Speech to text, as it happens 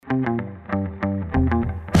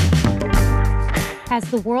As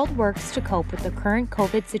the world works to cope with the current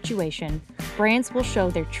COVID situation, brands will show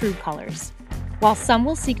their true colors. While some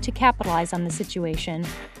will seek to capitalize on the situation,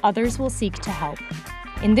 others will seek to help.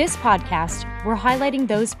 In this podcast, we're highlighting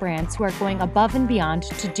those brands who are going above and beyond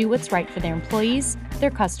to do what's right for their employees, their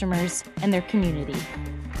customers, and their community.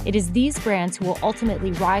 It is these brands who will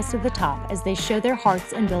ultimately rise to the top as they show their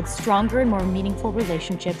hearts and build stronger and more meaningful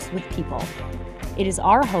relationships with people. It is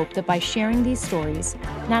our hope that by sharing these stories,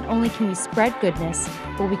 not only can we spread goodness,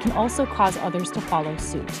 but we can also cause others to follow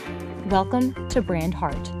suit. Welcome to Brand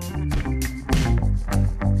Heart.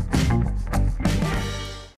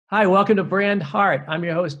 Hi, welcome to Brand Heart. I'm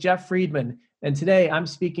your host, Jeff Friedman, and today I'm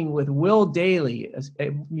speaking with Will Dailey,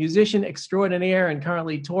 a musician extraordinaire and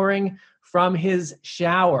currently touring from his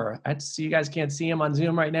shower. So you guys can't see him on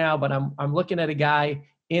Zoom right now, but I'm looking at a guy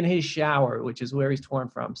in his shower, which is where he's touring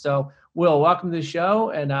from. So, Will, welcome to the show,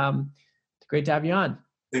 and it's great to have you on.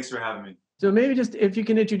 Thanks for having me. So maybe just if you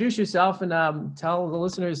can introduce yourself and tell the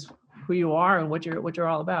listeners who you are and what you're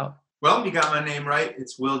all about. Well, you got my name right.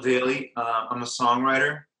 It's Will Dailey. I'm a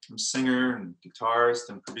songwriter. I'm a singer and guitarist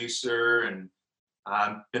and producer, and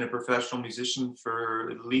I've been a professional musician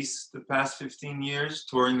for at least the past 15 years,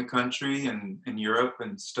 touring the country and in Europe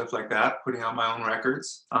and stuff like that, putting out my own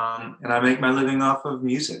records. And I make my living off of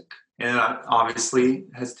music. And obviously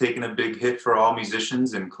has taken a big hit for all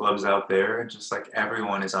musicians and clubs out there, and just like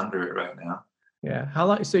everyone is under it right now. Yeah. How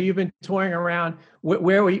long? So you've been touring around.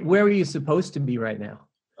 Where were you supposed to be right now?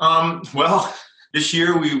 Well, this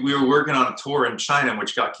year we were working on a tour in China,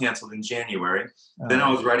 which got canceled in January. Then I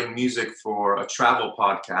was writing music for a travel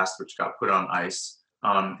podcast, which got put on ice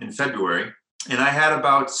in February. And I had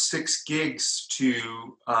about 6 gigs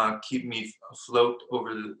to keep me afloat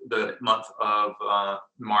over the month of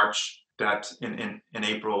March that in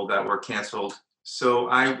April that were canceled. So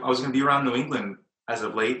I was going to be around New England as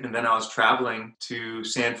of late, and then I was traveling to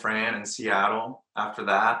San Fran and Seattle after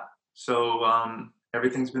that. So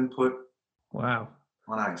everything's been put on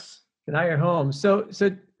ice. Now you're home. So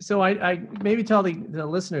I maybe tell the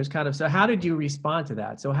listeners kind of, so how did you respond to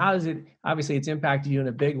that? So how is it, obviously it's impacted you in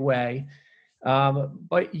a big way,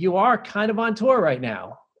 but you are kind of on tour right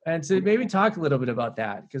now. And so maybe talk a little bit about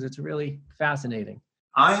that, because it's really fascinating.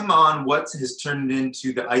 I'm on what has turned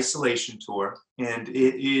into the Isolation Tour, and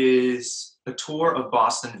it is a tour of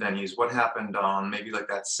Boston venues. What happened on maybe like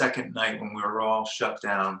that second night when we were all shut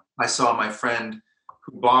down, I saw my friend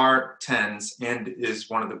who bartends and is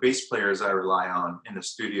one of the bass players I rely on in the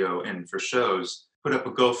studio and for shows, put up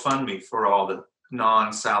a GoFundMe for all the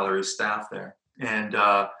non-salary staff there. And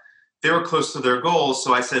they were close to their goals,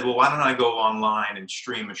 so I said, well, why don't I go online and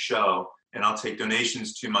stream a show, and I'll take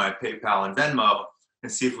donations to my PayPal and Venmo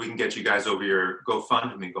and see if we can get you guys over your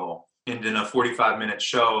GoFundMe goal. And in a 45-minute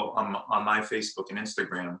show on my Facebook and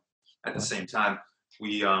Instagram at the same time,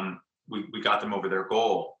 we got them over their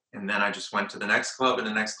goal. And then I just went to the next club and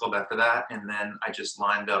the next club after that. And then I just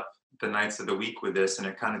lined up the nights of the week with this, and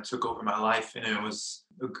it kind of took over my life. And it was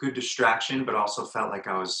a good distraction, but also felt like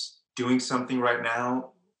I was doing something right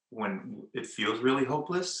now when it feels really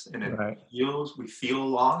hopeless and we feel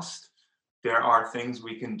lost. There are things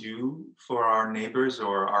we can do for our neighbors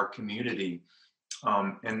or our community.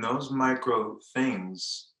 And those micro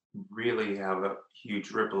things really have a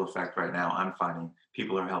huge ripple effect right now. I'm finding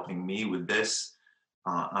people are helping me with this.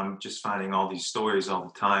 I'm just finding all these stories all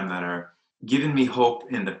the time that are giving me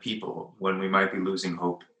hope in the people when we might be losing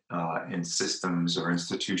hope in systems or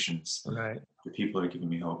institutions. Right. The people are giving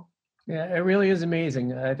me hope. Yeah, it really is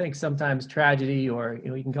amazing. I think sometimes tragedy, or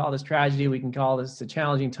we can call this tragedy, we can call this a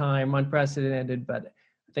challenging time, unprecedented, but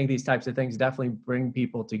I think these types of things definitely bring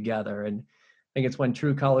people together. And I think it's when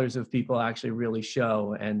true colors of people actually really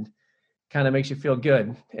show and kind of makes you feel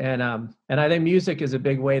good. And I think music is a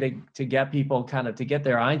big way to get people kind of to get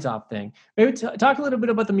their eyes off thing. Maybe talk a little bit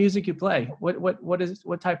about the music you play.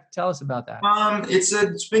 What type? Tell us about that.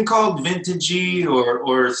 It's been called vintagey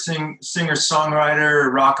or singer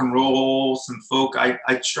songwriter, rock and roll, some folk. I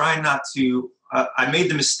try not to. I made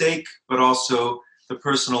the mistake, but also the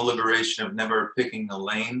personal liberation of never picking a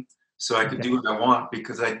lane, so I could do what I want,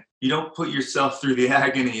 because you don't put yourself through the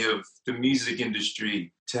agony of the music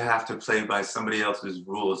industry to have to play by somebody else's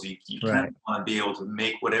rules. You kind of want to be able to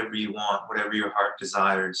make whatever you want, whatever your heart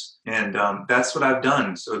desires. And that's what I've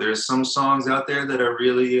done. So there's some songs out there that are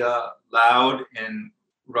really loud and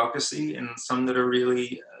ruckusy, and some that are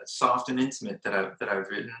really soft and intimate that I've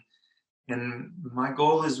written. And my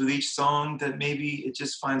goal is with each song that maybe it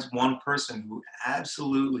just finds one person who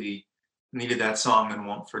absolutely needed that song and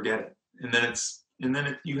won't forget it. And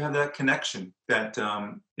then you have that connection that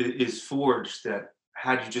is forged, that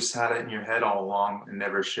had you just had it in your head all along and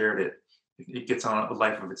never shared it, it gets on a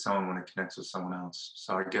life of its own when it connects with someone else.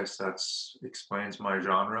 So I guess that's explains my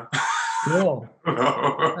genre. Cool.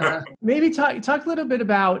 Maybe talk a little bit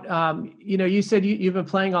about, you said you've been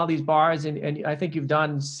playing all these bars, and I think you've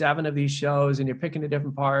done 7 of these shows, and you're picking a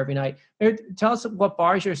different bar every night. Tell us what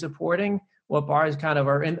bars you're supporting, what bars kind of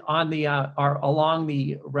are are along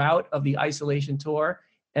the route of the isolation tour,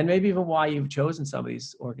 and maybe even why you've chosen some of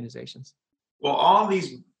these organizations. Well, all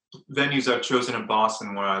these venues I've chosen in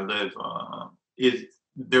Boston, where I live,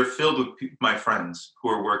 they're filled with my friends who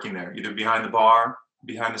are working there, either behind the bar,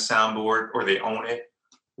 behind the soundboard, or they own it,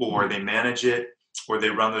 or they manage it, or they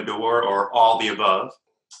run the door, or all the above.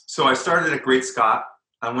 So I started at Great Scott.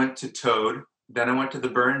 I went to Toad. Then I went to the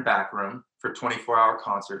Burn Back Room for 24-hour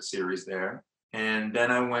concert series there. And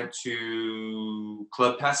then I went to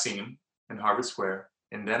Club Passim in Harvard Square.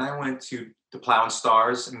 And then I went to the Plough and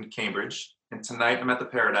Stars in Cambridge. And tonight I'm at the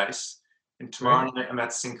Paradise. And tomorrow night I'm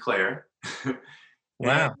at Sinclair.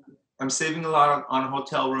 Wow. I'm saving a lot on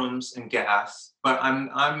hotel rooms and gas, but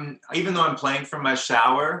I'm even though I'm playing from my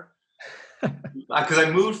shower, because I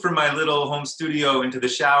moved from my little home studio into the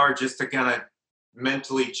shower just to kind of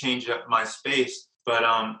mentally change up my space. But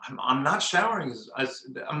I'm not showering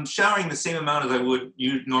I'm showering the same amount as I would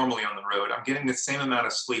normally on the road. I'm getting the same amount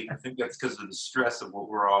of sleep. I think that's because of the stress of what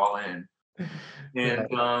we're all in. And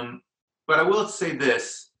but I will say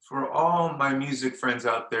this. For all my music friends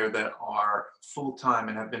out there that are full-time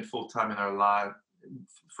and have been full-time in their life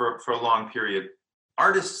for a long period,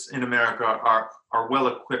 artists in America are well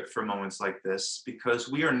equipped for moments like this because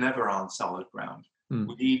we are never on solid ground.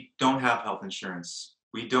 We don't have health insurance.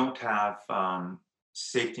 We don't have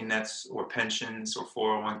safety nets or pensions or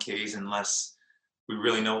 401ks unless we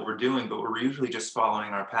really know what we're doing, but we're usually just following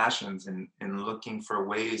our passions and looking for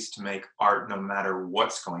ways to make art no matter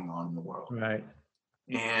what's going on in the world. Right.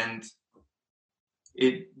 And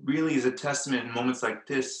it really is a testament in moments like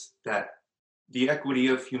this that the equity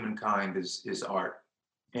of humankind is art.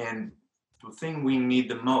 And the thing we need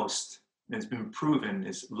the most, and it's been proven,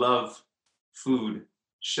 is love, food,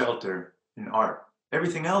 shelter, and art.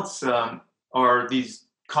 Everything else are these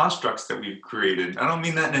constructs that we've created. I don't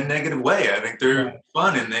mean that in a negative way. I think they're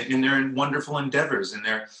fun and they're wonderful endeavors,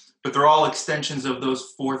 but they're all extensions of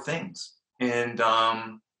those 4 things. And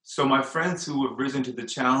so my friends who have risen to the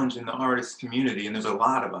challenge in the artist community, and there's a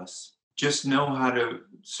lot of us, just know how to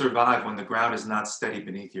survive when the ground is not steady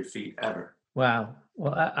beneath your feet ever. Wow.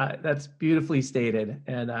 Well, that's beautifully stated.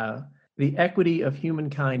 And the equity of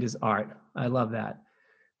humankind is art. I love that.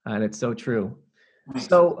 And it's so true. Thanks.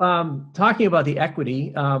 So talking about the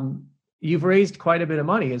equity, you've raised quite a bit of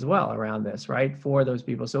money as well around this, right? For those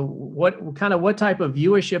people. So what type of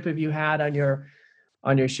viewership have you had on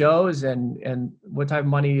your shows, and what type of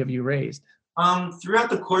money have you raised? Throughout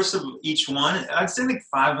the course of each one, I'd say like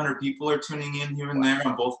 500 people are tuning in here and there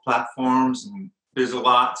on both platforms. And there's a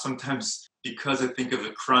lot sometimes because I think of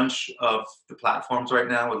the crunch of the platforms right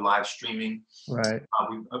now with live streaming. Right.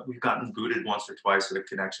 We've gotten booted once or twice so the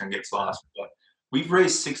connection gets lost. But we've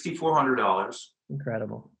raised $6,400.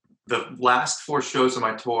 Incredible. The last 4 shows of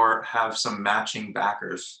my tour have some matching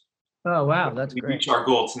backers. Oh, wow. That's great. We reach our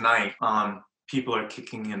goal tonight. People are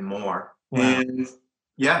kicking in more. Wow. And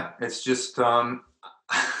yeah, it's just, I'm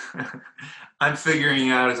figuring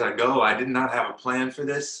out as I go. I did not have a plan for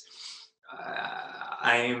this.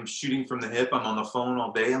 I am shooting from the hip. I'm on the phone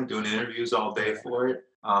all day. I'm doing interviews all day for it.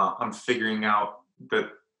 I'm figuring out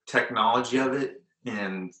the technology of it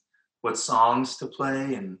and what songs to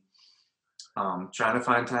play, and trying to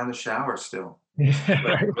find time to shower still.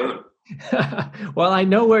 Well, I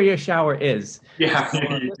know where your shower is. Yeah. So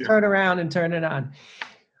just turn around and turn it on.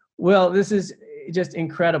 Well, this is just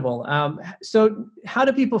incredible. So how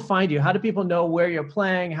do people find you? How do people know where you're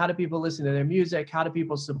playing? How do people listen to their music? How do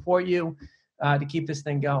people support you to keep this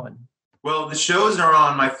thing going? Well, the shows are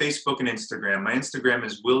on my Facebook and Instagram. My Instagram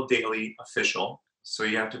is Will Dailey Official. So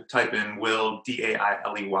you have to type in Will,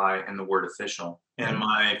 Dailey, and the word official. And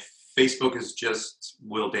my Facebook is just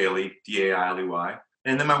Will Dailey, Dailey.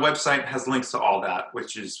 And then my website has links to all that,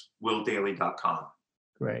 which is willdailey.com.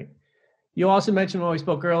 Great. You also mentioned when we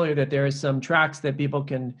spoke earlier that there are some tracks that people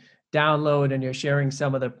can download, and you're sharing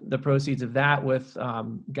some of the proceeds of that with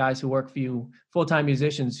guys who work for you, full-time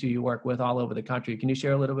musicians who you work with all over the country. Can you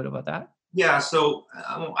share a little bit about that? Yeah, so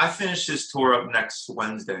I finish this tour up next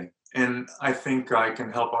Wednesday, and I think I can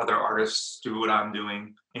help other artists do what I'm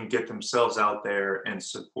doing and get themselves out there and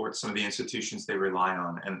support some of the institutions they rely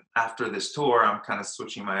on. And after this tour, I'm kind of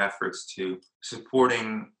switching my efforts to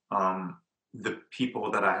supporting the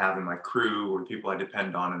people that I have in my crew or people I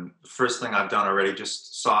depend on. And the first thing I've done already,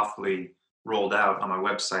 just softly, rolled out on my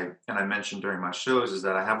website, and I mentioned during my shows, is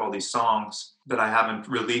that I have all these songs that I haven't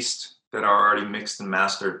released that are already mixed and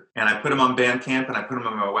mastered. And I put them on Bandcamp and I put them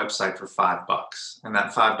on my website for $5. And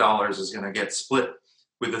that $5 is going to get split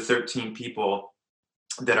with the 13 people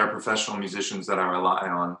that are professional musicians that I rely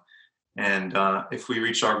on. And if we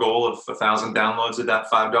reach our goal of 1,000 downloads of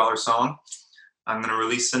that $5 song, I'm going to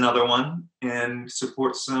release another one and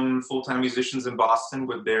support some full-time musicians in Boston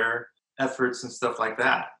with their efforts and stuff like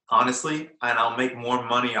that. Honestly, and I'll make more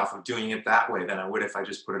money off of doing it that way than I would if I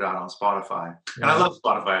just put it out on Spotify. And I love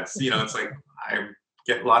Spotify. It's, it's like I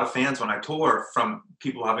get a lot of fans when I tour from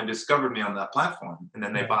people having discovered me on that platform, and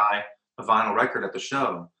then they buy a vinyl record at the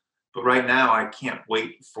show. But right now, I can't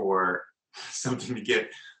wait for something to get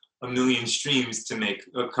 1 million streams to make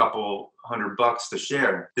a couple $100 to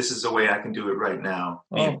share. This is a way I can do it right now.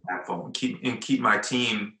 Be impactful and keep my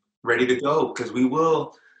team ready to go, because we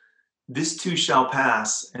will. This too shall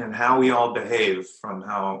pass, and how we all behave, from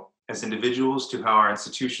how as individuals to how our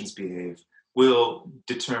institutions behave, will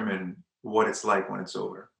determine what it's like when it's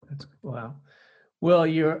over. Wow. Well,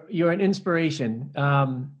 you're an inspiration.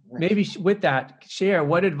 Maybe with that, share,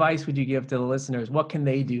 what advice would you give to the listeners? What can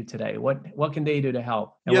they do today? What can they do to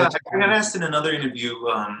help? And I got asked in another interview,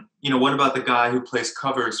 what about the guy who plays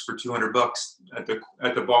covers for $200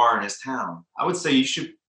 at the bar in his town? I would say you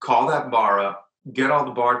should call that bar up, get all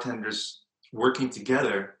the bartenders working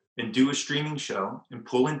together, and do a streaming show and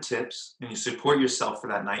pull in tips, and you support yourself for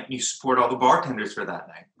that night, and you support all the bartenders for that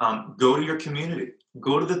night. Go to your community,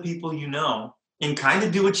 go to the people you know, and kind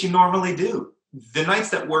of do what you normally do. The nights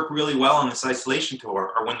that work really well on this isolation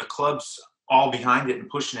tour are when the club's all behind it and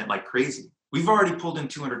pushing it like crazy. We've already pulled in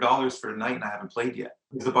 $200 for a night and I haven't played yet,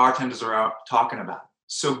 because the bartenders are out talking about it.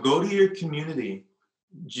 So go to your community,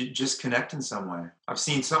 just connect in some way. I've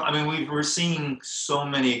seen we're seeing so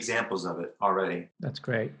many examples of it already. That's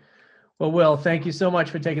great. Well, Will, thank you so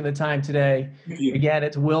much for taking the time today. Again,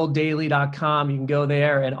 it's willdailey.com. You can go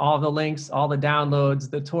there, and all the links, all the downloads,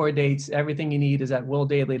 the tour dates, everything you need is at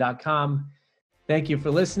willdailey.com. Thank you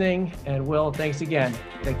for listening. And Will, thanks again.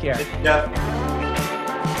 Take care. Yeah.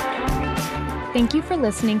 Thank you for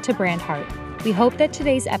listening to Brand Heart. We hope that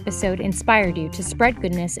today's episode inspired you to spread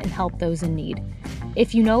goodness and help those in need.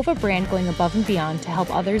 If you know of a brand going above and beyond to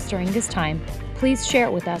help others during this time, please share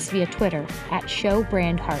it with us via Twitter at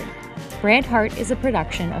 @ShowBrandHeart. Brand Heart is a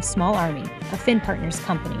production of Small Army, a Finn Partners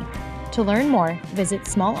company. To learn more, visit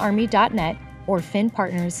smallarmy.net or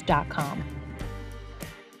finnpartners.com.